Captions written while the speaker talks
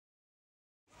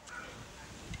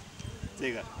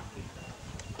这个。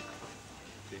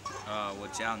我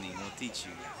教你，我 teach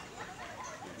you。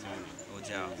我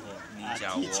教我，你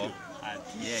教我。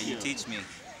Yeah, you teach me.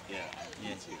 Yeah,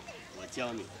 Yeah. 我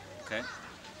教你。Okay.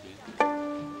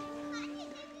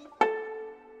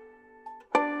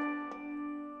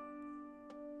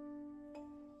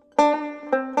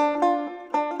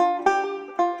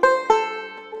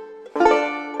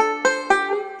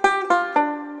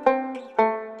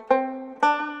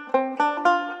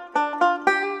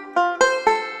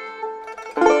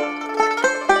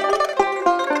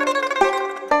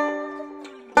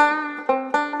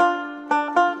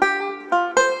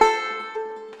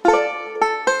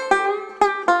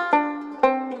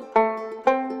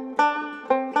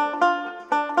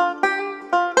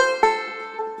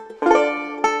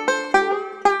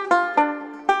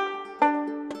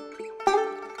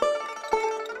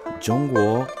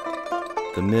 Zhongguo,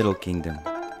 the Middle Kingdom.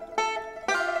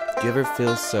 Do you ever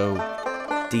feel so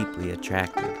deeply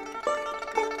attracted,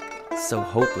 so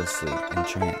hopelessly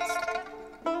entranced,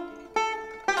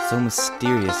 so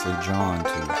mysteriously drawn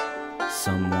to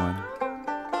someone,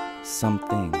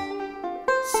 something,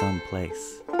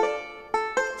 someplace,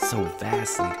 so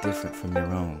vastly different from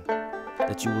your own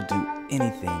that you will do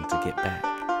anything to get back,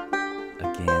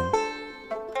 again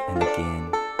and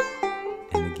again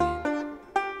and again?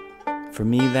 For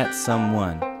me, that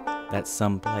someone, that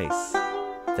someplace,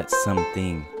 that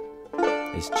something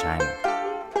is China.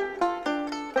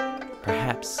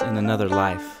 Perhaps in another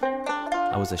life,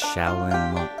 I was a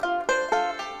Shaolin monk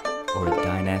or a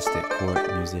dynastic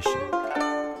court musician,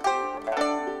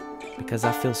 because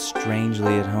I feel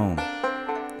strangely at home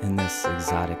in this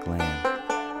exotic land.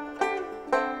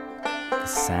 The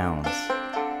sounds,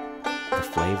 the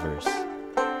flavors,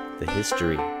 the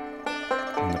history,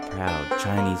 and the proud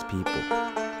Chinese people.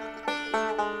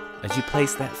 As you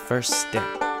place that first step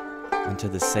onto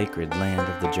the sacred land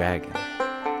of the dragon,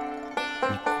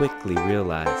 you quickly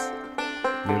realize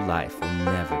your life will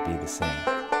never be the same.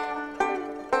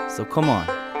 So come on,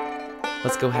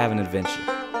 let's go have an adventure.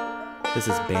 This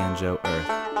is Banjo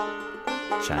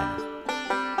Earth, China.